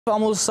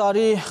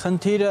Ամուլսարի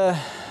խնդիրը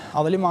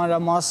ավելի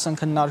մանրամասն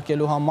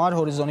քննարկելու համար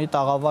հորիզոնի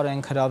տաղավար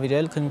են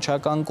հրավիրել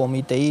քննչական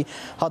կոմիտեի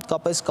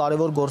հատկապես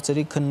կարևոր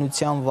գործերի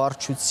քննության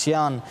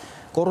վարչության,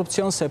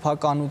 կոռուպցիոն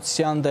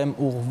սեփականության դեմ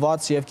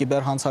ուղղված եւ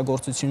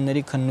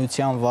կիբերհանցագործությունների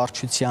քննության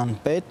վարչության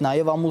պետ,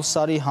 նաեւ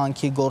Ամուլսարի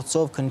հանքի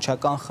գործով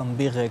քննչական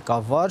խմբի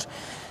ղեկավար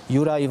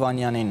Յուրա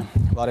Իվանյանին։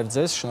 Բարև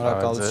ձեզ,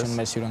 շնորհակալություն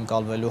մեզ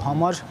հյուրընկալվելու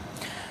համար։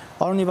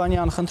 Պարոն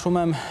Իվանյան, խնդրում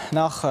եմ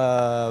նախ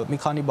մի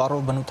քանի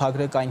բառով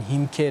բնութագրեք այն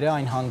հիմքերը,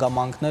 այն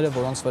հանգամանքները,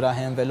 որոնց վրա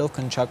հենվելով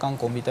քննչական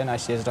կոմիտեն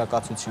այս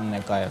եզրակացությունն է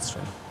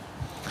կայացրել։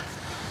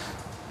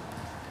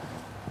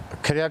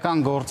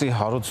 Քրեական գործի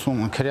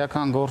հարուցում,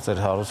 քրեական գործ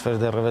էր հարուցվել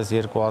դեռևս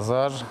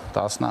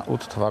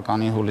 2018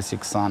 թվականի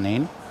հուլիսի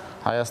 20-ին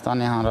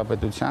Հայաստանի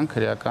Հանրապետության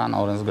քրեական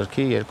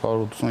օրենսգրքի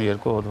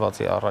 282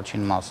 հոդվածի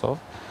առաջին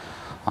մասով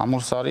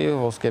Ամուլսարի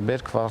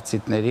ոսկեբեր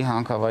քվարցիտների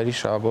հանքավայրի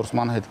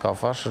շահագործման հետ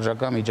կապված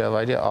շրջակա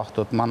միջավայրի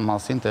աղտոտման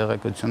մասին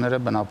տեղեկությունները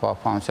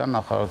բնապահպանության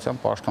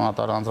նախարարության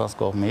պաշտոնատար անձանց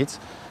կողմից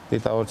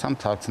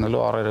դիտավորությամբ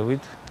թաքցնելու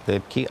առերևույթ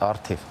դեպքի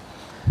առթիվ։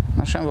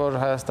 Նշեմ, որ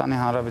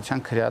Հայաստանի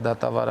Հանրապետության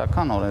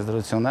քրեադատավարական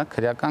օրենսդրությունը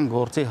քրեական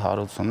գործի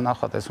հարուցում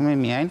նախատեսում է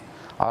միայն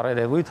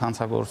առերևույթ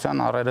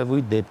հանցագործության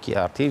առերևույթ դեպքի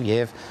առթիվ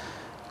եւ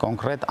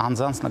կոնկրետ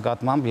անձանց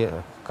նկատմամբ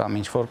կամ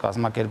ինչ-որ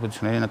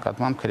կազմակերպությունների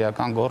նկատմամբ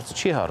քրեական գործ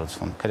չի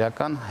հարուցվում,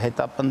 քրեական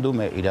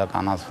հետապնդում է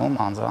իրականացվում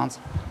անձանց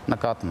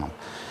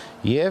նկատմամբ։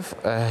 Եվ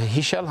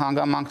հիշյալ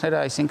հանգամանքները,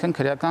 այսինքն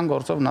քրեական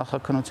գործով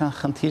նախաքննության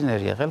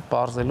խնդիրներ եղել,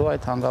 պարզելու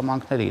այդ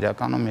հանգամանքները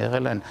իրականում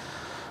եղել են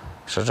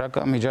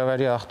շրջակա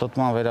միջավայրի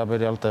աղտոտման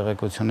վերաբերյալ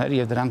տեղեկություններ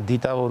եւ դրանք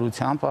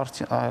դիտավորությամբ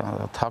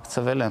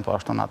թաքցվել են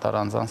պաշտոնատար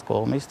անձանց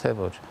կողմից, թե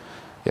ոչ։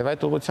 Եվ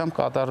այդ ուղղությամբ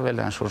կատարվել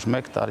են շուրջ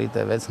 1 տարի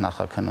տևեց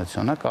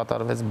նախաքննությունը,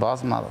 կատարվեց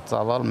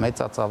բազմածավալ,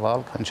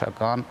 մեծածավալ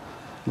քննչական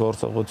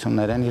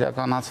գործողություններ են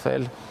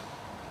իրականացվել,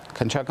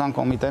 քննչական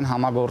կոմիտեն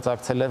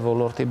համագործակցել է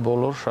ոլորտի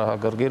բոլոր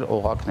շահագրգիռ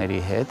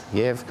օղակների հետ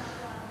եւ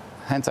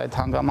հենց այդ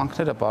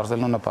հանգամանքները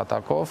պարզելու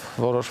նպատակով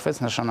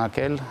որոշվեց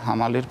նշանակել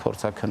համալիր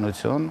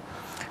փորձաքննություն։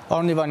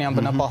 Պարոն Իվանյան,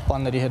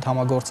 բնապահպանների հետ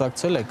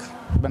համագործակցել եք։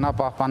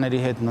 Բնապահպանների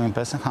հետ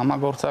նույնպես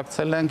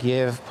համագործակցել ենք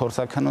եւ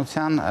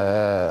փորձաքննության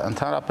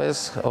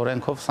ընդհանրապես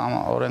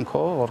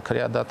օրենքով, որ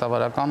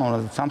քրեադատավարական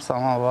օրենսդրությամբ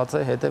սահմանված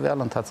է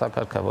հետեւյալ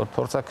ընթացակարգը, որ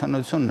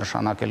փորձաքննություն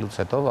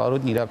նշանակելուց հետո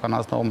վարույթն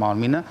իրականացնող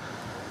մարմինը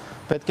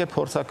պետք է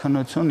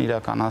փորձաքննություն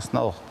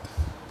իրականացնող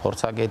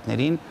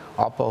փորձագետներին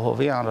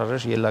ապահովի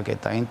անհրաժեշտ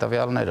ելակետային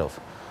տվյալներով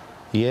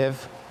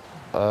եւ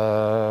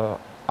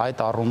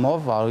այդ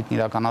առումով վարույթն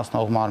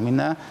իրականացնող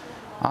մարմինը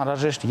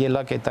անհրաժեշտ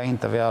ելակետային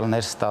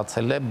տվյալներ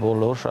ստացել է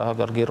բոլոր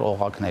շահագրգիռ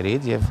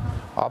օղակներից եւ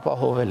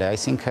ապահովել է,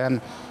 այսինքն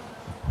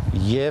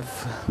եւ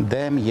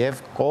դեմ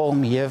եւ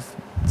կողմ եւ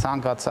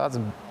ցանկացած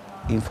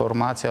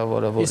ինֆորմացիա,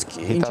 որը Իսկ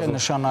ինչ է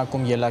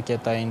նշանակում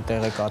ելակետային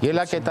տեղեկատվություն։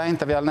 Ելակետային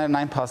տվյալներն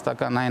այն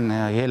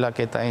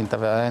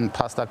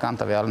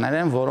փաստական տվյալներ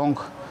են,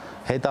 որոնք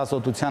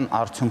հետազոտության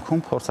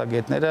արդյունքում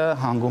փորձագետները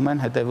հանգում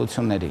են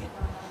հետևությունների։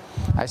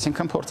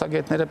 Այսինքն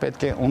փորձագետները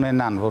պետք է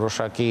ունենան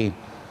որոշակի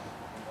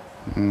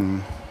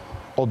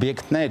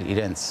օբյեկտներ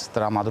իրենց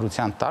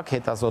տրամադրության տակ,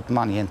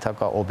 հետազոտման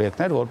ենթակա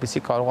օբյեկտներ,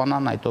 որպեսզի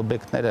կարողանան այդ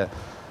օբյեկտները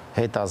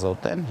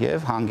հետազոտեն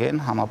եւ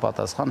հանգեն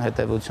համապատասխան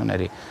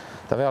հետևությունների։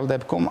 Տվյալ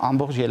դեպքում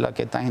ամբողջ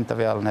ելակետային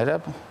տվյալները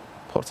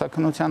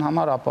փորձաքննության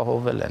համար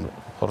ապահովվել են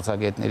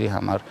փորձագետների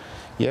համար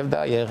եւ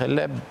դա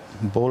եղել է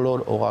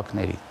բոլոր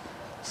օղակների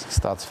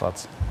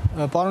ստացված։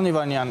 Պարոն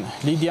Իվանյան,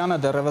 Լիդիանը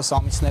դեռևս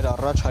ամիսներ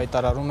առաջ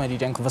հայտարարում էր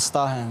իրենք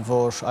վստահ են,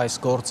 որ այս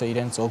գործը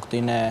իրենց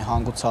օգտին է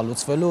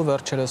հանգուցալուծվելու,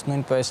 վերջերս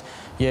նույնպես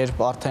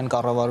երբ արդեն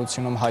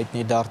կառավարությունում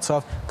հայտնի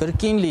դարձավ,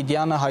 կրկին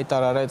Լիդիանը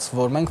հայտարարեց,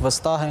 որ մենք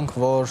վստահ ենք,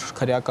 որ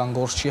քրեական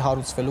գործ չի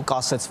հարուցվելու,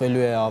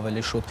 կասեցվելու է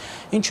ավելի շուտ։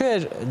 Ինչու է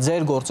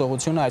ձեր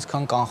գործողությունը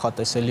այսքան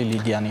կանխատեսելի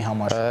Լիդիանի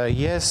համար։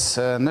 Ես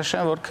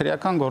նշեմ, որ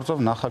քրեական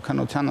գործով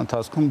նախաքննության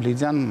ընթացքում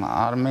Լիդիան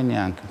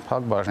Արմենիան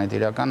փակ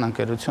բաժնետիրական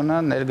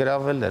ընկերությունը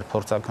ներգրավել էր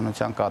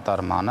փորձաքննության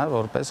կատարմանը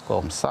որպես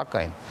կողմ,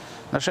 սակայն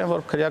նշեմ,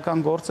 որ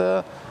քրեական գործը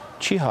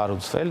չի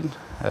հարուցվել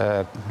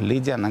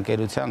Լիդիան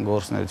ընկերության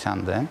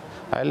գործունեության դեմ,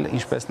 այլ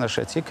ինչպես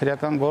նշեցի,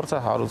 քրեական գործը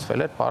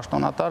հարուցվել էր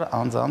պաշտոնատար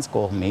անձանց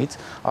կողմից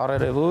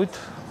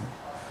առերևույթ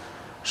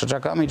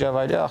շրջակա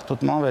միջավայրի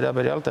աղտոտման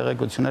վերաբերյալ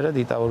տեղեկությունները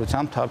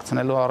դիտավորությամբ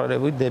թաքցնելու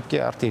առերևույթ դեպքի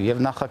առթիվ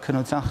եւ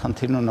նախաքննության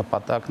խնդիրն ու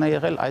նպատակն է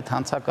եղել այդ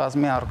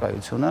հանցակազմի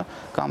առկայությունը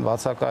կամ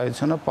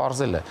բացակայությունը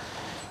պարզելը։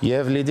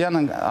 Եվ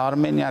Լիդիան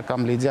Արմենիա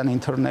կամ Լիդիան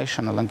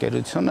International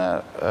ընկերությունը,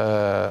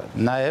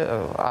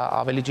 նաև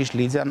ավելի ճիշտ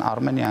Լիդիան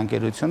Արմենիա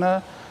ընկերությունը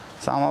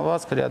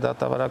սահմանված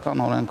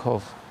քրեադատավարական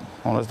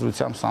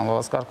օրենսդրությամբ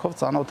սահմանված կարգով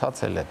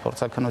ծանոթացել է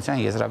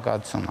փորձաքննության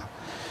եզրակացությունը։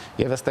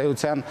 Եվ ըստ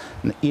էության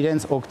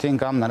իրենց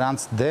օգտին կամ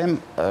նրանց դեմ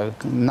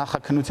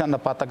նախաքննության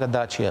նպատակը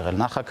դա չի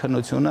եղել։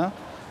 Նախաքննությունը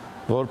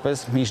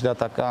որպես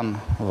միջդատական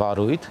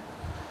վարույթ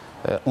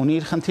ունի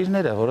իր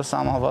խնդիրները, որը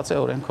սահմանված է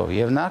օրենքով,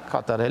 եւ նա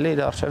կատարել է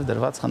իր առջև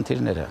դրված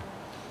խնդիրները։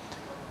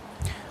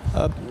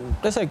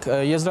 Տեսեք,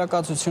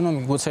 եզրակացությունում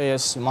գուցե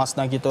ես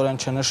մասնագիտորեն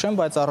չնշեմ,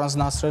 բայց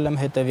առանձնացրել եմ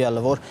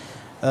հետեւյալը, որ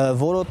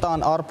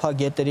որոտան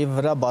արփագետերի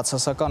վրա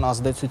բացասական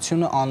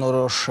ազդեցությունը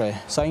անորոշ է։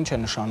 Սա ինչ է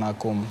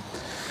նշանակում։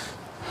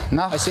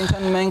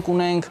 Այսինքն մենք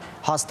ունենք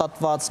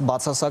հաստատված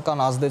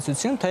բացասական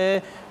ազդեցություն, թե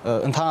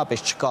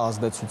ընդհանրապես չկա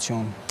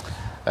ազդեցություն։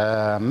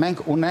 Մենք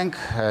ունենք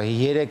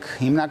 3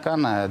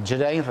 հիմնական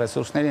ջրային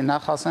ռեսուրսների,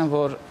 նախ ասեմ,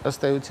 որ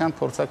ըստ էության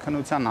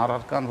փորձաքննության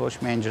առարկան ոչ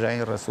միայն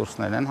ջրային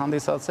ռեսուրսներ են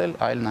հանդիսացել,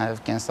 այլ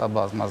նաև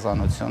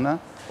կենսաբազմազանությունը,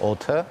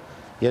 օդը,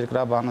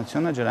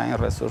 երկրաբանությունը, ջրային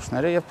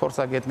ռեսուրսները եւ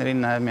փորձագետներին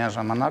նաև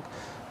միաժամանակ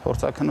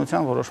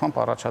փորձաքննության որոշմամբ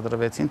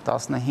առաջադրվեցին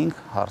 15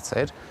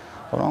 հարցեր,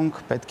 որոնք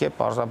պետք է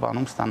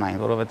պարզաբանում ստանային,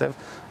 որովհետև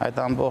այդ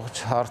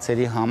ամբողջ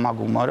հարցերի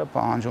համագումարը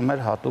պահանջում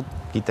էր հատուկ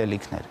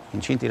գիտելիքներ,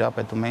 ինչին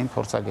տիրապետում էին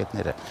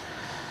փորձագետները։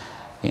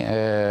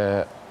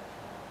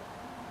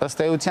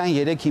 Ըստ էության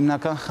 3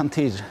 հիմնական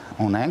խնդիր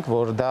ունենք,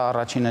 որ դա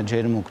առաջինը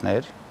ջերմուկն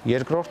էր,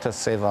 երկրորդը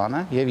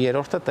Սևանը եւ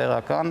երրորդը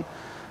տեղական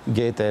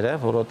գետերը,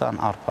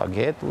 որոտան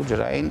արփագետ ու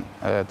ջրային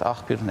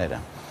աղբյուրները։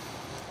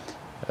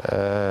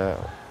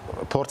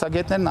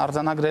 Փորձագետներն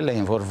արձանագրել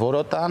էին, որ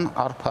որոտան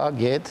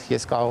արփագետ,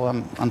 ես կարող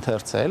եմ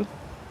ընթերցել,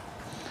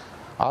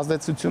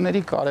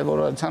 ազդեցությունների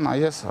կարևորության,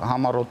 այս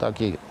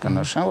համառոտակի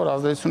կնշեմ, որ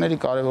ազդեցությունների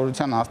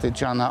կարևորության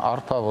աստիճանը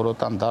արփա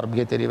որոտան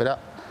դարբգետերի վրա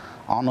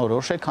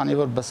անորոշ է, քանի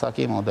որ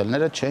բսակի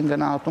մոդելները չեն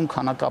գնահատում,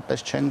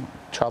 քանակապես չեն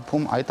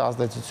չափում այդ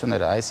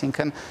ազդեցությունները,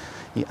 այսինքն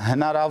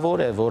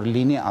հնարավոր է, որ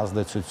լինի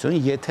ազդեցություն,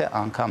 եթե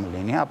անգամ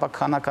լինի, ապա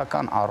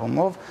քանակական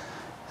առումով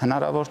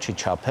հնարավոր չի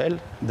չափել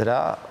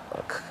դրա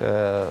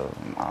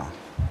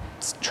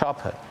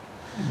չափը։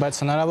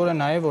 Բայց հնարավոր է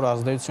նաև, որ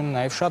ազդեցությունը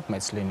նաև շատ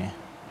մեծ լինի։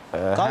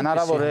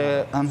 Հնարավոր է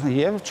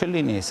եւ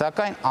չլինի,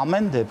 սակայն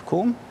ամեն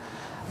դեպքում,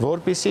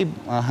 որպեսզի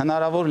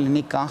հնարավոր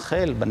լինի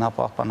կանխել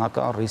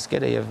բնապահպանական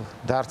ռիսկերը եւ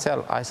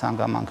դարձյալ այս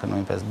հանգամանքը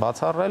նույնպես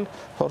բացառել,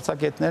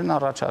 փորձագետներն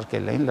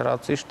առաջարկել էին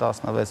լրացուցիչ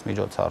 16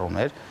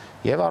 միջոցառումներ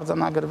եւ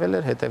արձանագրվել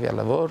էր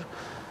հետեւյալը, որ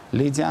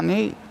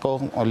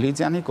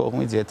Լիդյանի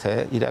կողմից եթե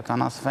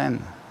իրականացվեն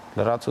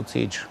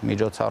լրացուցիչ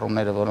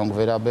միջոցառումները, որոնք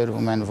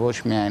վերաբերվում են ոչ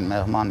միայն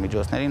մեղման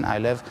միջոցներին,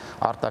 այլև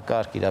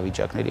արտակարգ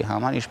իրավիճակների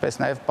համար, ինչպես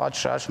նաև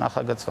պատշաճ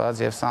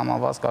նախագծված եւ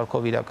սահմանված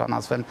կարգով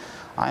իրականացվեն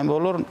այն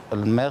բոլոր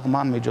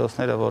մեղման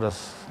միջոցները, որը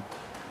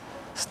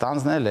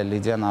ստանձնել է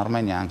Լիդյան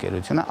Արմենիա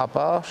ընկերությունը,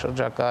 ապա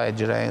շրջակա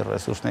այդ ջրային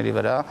ռեսուրսների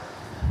վրա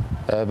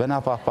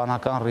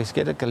բնապահպանական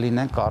ռիսկերը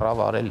կլինեն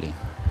կառավարելի։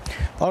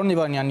 Պարոն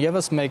Իվանյան,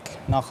 եւս մեկ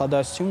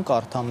նախադասություն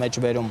կարդամ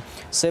մեջբերում։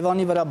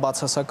 Սևանի վրա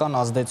բացասական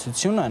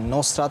ազդեցությունը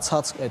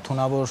նոսրացած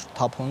թունավոր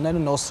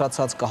թափոնները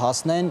նոսրացած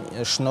կհասնեն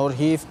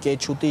շնորհիվ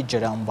կեչուտի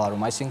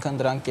ջրամբարում, այսինքն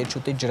դրանք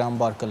կեչուտի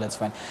ջրամբար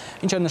կլցվեն։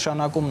 Ինչ է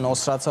նշանակում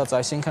նոսրացած,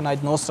 այսինքն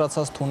այդ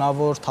նոսրացած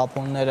թունավոր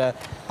թափոնները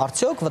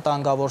արդյոք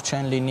վտանգավոր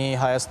չեն լինի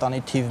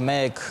Հայաստանի թիվ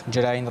 1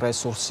 ջրային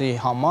ռեսուրսի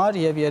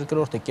համար եւ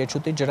երկրորդը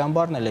կեչուտի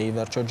ջրամբարն էլ է ի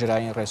վերջո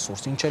ջրային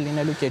ռեսուրս։ Ինչ է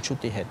լինելու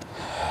կեչուտի հետ։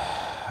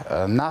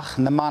 Նախ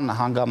նման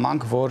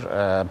հանգամանք, որ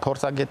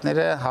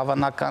փորձագետները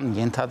հավանական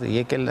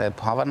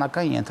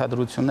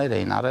ենթադրություններ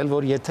էին արել,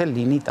 որ եթե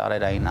լինի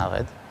տարերային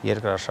աղետ,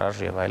 երկրաշարժ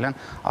եւ այլն,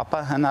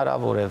 ապա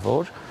հնարավոր է,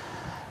 որ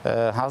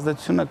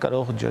ազդեցությունը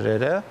կրող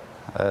ջրերը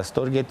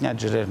ստորգետնյա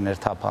ջրեր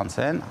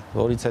ներթափանցեն,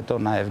 որից հետո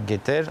նաև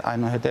գետեր,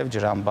 այնուհետև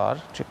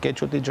ջրամբար,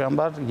 կեչուտի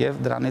ջրամբար եւ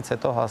դրանից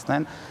հետո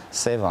հասնեն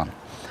Սևան։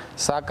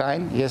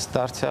 Սակայն ես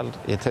դարձյալ,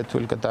 եթե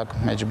թույլ կտակ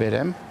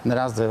մեջբերեմ,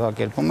 նրանց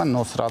ձևակերպումը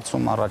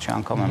նոսրացում առաջի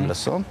անգամ եմ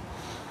լսում։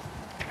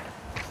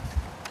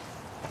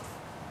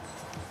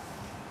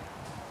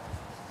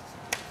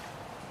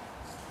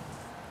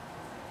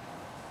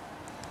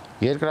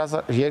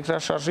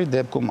 Երկրաշարժի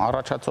դեպքում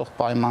առաջացող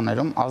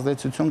պայմաններում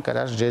ազդեցություն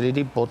կրած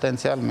ջրերի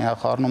պոտենցիալ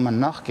միախառնումը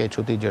նախ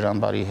կեչուտի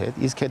ջրամբարի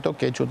հետ, իսկ հետո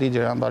կեչուտի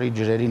ջրամբարի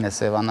ջրերին է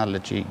Սևանա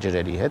լճի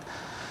ջրերի հետ,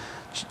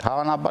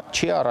 հավանաբար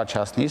չի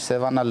առաջացնի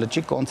Սևանա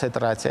լճի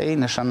կոնցենտրացիայի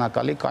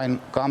նշանակալի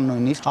կամ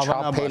նույնիսկ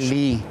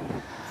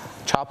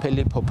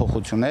չափելի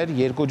փոփոխություններ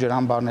երկու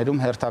ջրամբարներում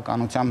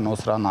հերթականությամբ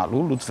նոսրանալու,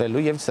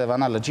 լուծվելու եւ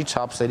Սևանա լճի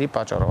չափսերի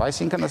պատճառով։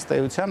 Այսինքն ըստ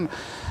էության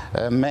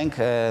մենք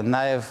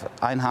նաեւ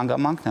այն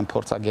հանգամանքն են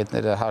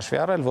փորձագետները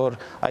հաշվի առել, որ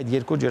այդ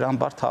երկու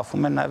ջրամբար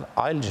թափում են նաեւ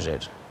այլ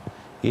ջրեր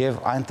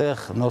եւ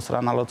այնտեղ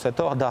նոսրանալուց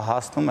հետո դա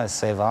հասնում է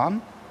Սևան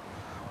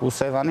ու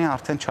Սևանի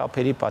արդեն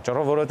չափերի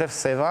պատճառով, որովհետև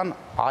Սևան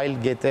այլ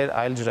գետեր,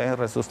 այլ ջրային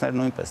ռեսուրսներ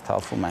նույնպես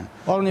թափվում են։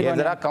 Եվ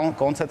դրա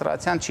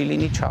կոնցենտրացիան չի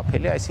լինի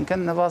չափելի,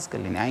 այսինքն նվազ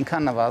կլինի,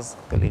 այնքան նվազ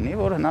կլինի,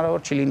 որ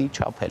հնարավոր չի լինի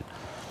չափել։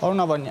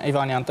 Պարոն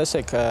Իվանյան,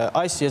 տեսեք,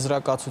 այս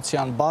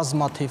եզրակացության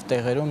բազմաթիվ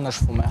տեղերում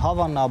նշվում է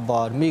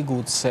հավանաբար,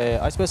 միգուցե,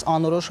 այսպես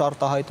անորոշ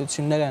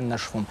արտահայտություններ են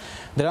նշվում։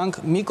 Դրանք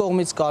մի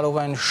կողմից կարող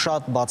են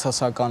շատ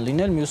բացասական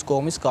լինել, մյուս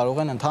կողմից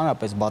կարող են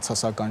ընդհանրապես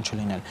բացասական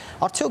չլինել։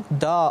 Արդյոք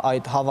դա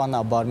այդ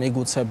հավանաբար,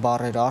 միգուցե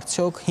բառերը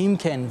արդյոք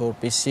հիմք են,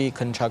 որպեսզի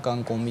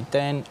քննչական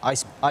կոմիտեն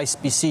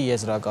այսպիսի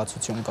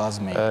եզրակացություն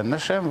կազմի։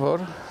 Նշեմ,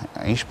 որ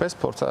ինչպես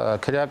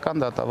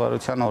քրեական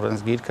դատավարության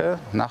օրենսգիրքը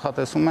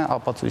նախատեսում է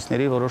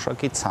ապացույցների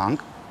որոշակի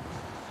ցանկ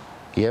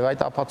եւ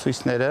այդ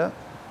ապացույցները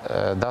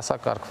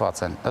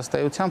դասակարգված են։ Ըստ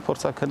էության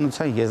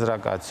փորձաքննության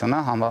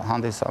եզրակացությունը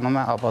հանդիսանում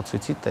է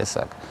ապացույցի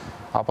տեսակ։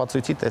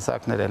 Ապացույցի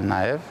տեսակներ էլ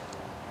նաեւ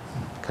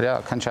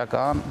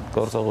քննչական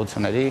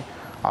գործողությունների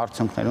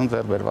արդյունքներում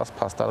ձեռբերված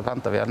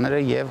փաստական տվյալները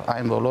եւ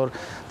այն բոլոր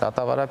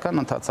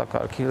դատավարական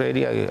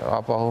ընթացակարգերի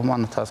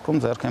ապահովման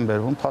ընթացքում ձեռք են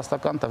բերվում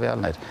փաստական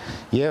տվյալներ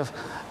եւ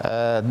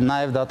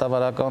նաեւ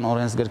դատավարական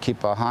օրենսգրքի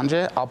պահանջ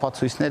է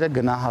ապացույցները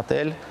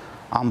գնահատել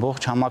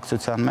ամբողջ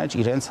համակցության մեջ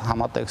իրենց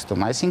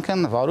համատեքստում,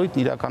 այսինքն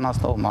վարույթն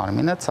իրականացնող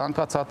մարմինը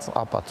ցանկացած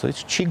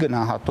ապացույց չի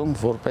գնահատում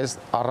որպես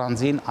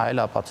առանձին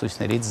այլ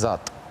ապացույցներից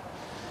զատ։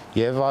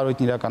 Եվ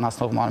վարույթն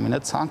իրականացնող մարմինը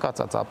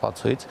ցանկացած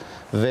ապացույց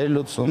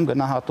վերլուծում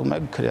գնահատում է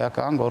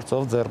քրեական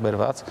գործով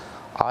ձեռբերված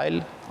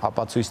այլ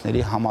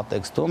ապացույցների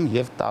համատեքստում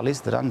եւ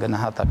տալիս դրան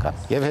գնահատական։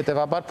 Եվ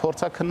հետեւաբար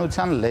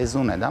փորձաքննության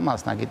լեզուն է դա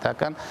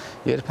մասնագիտական,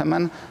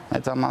 երբեմն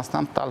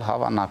մեծամասնամբ տալ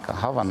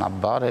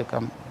հավանաբար է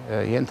կամ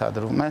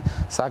ենթադրվում է,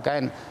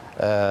 սակայն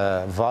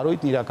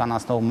վարույթն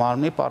իրականացնող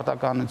մարմնի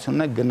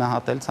պարտականությունն է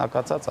գնահատել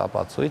ցանկացած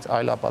ապացույց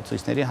այլ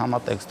ապացույցների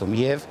համատեքստում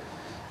եւ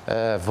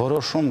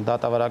որոշում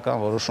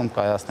դատավարական որոշում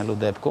կայացնելու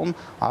դեպքում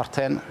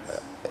արդեն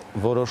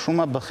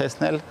որոշումը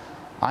բխեցնել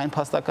այն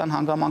փաստական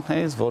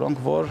հանգամանքներից,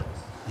 որոնք որ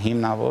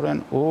հիմնավոր են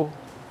ու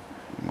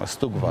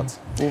ստուգված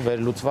ու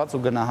վերլուծված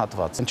ու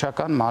գնահատված։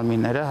 Քննչական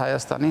մարմինները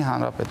Հայաստանի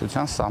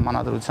Հանրապետության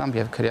Սահմանադրությամբ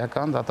եւ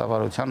քրեական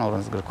դատավարության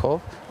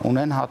օրենսգրքով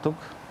ունեն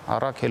հատուկ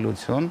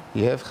առաքելություն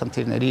եւ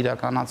խնդիրների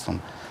իրականացում։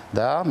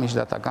 Դա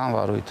միջդատական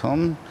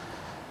վարույթում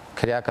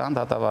քրեական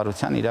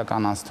դատավարության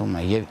իրականացում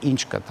է եւ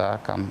ինչ կտա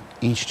կամ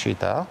ինչ չի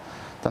տա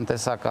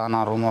տնտեսական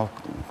առումով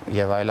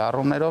եւ այլ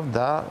առումներով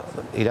դա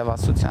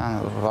իրավասության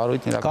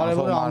վարույթն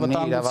իրականացող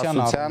մարմնի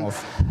իրավասության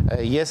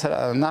ես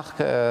նախ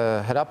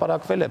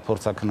հրապարակվել է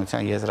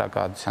փորձաքննության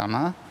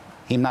եզրակացությանը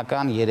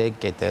հիմնական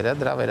 3 կետերը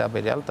դրա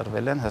վերաբերյալ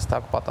տրվել են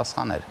հստակ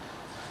պատասխաններ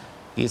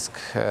իսկ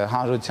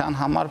հանրության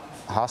համար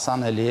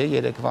հասանելի է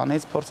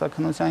երեկվանից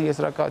փորձաքննության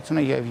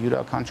եզրակացությունը եւ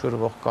յուրաքանչյուր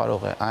ող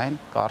կարող է այն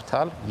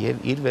կարդալ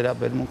եւ իր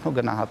վերաբերմունքն ու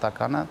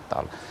գնահատականը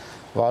տալ։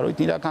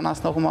 Վարույթն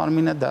իրականացնող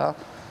մարմինը դա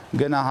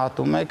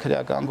գնահատում է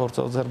քրեական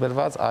գործով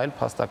ձեռբերված այլ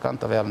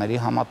փաստական տվյալների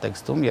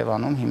համատեքստում եւ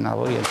անում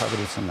հիմնավոր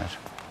ենթադրություններ։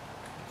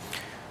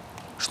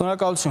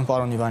 Շնորհակալություն,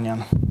 պարոն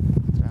Իվանյան։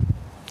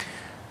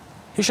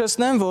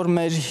 Հիշեցնեմ, որ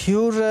մեր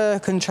հյուրը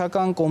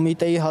քննչական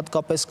կոմիտեի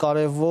հատկապես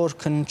կարևոր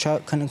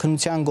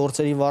քննության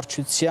գործերի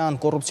վարչության,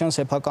 կոռուպցիոն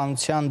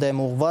սեփականության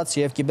դեմ ուղղված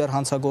եւ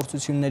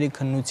կիբերհանցագործությունների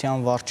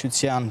քննության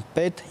վարչության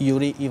պետ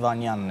Յուրի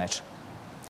Իվանյանն էր։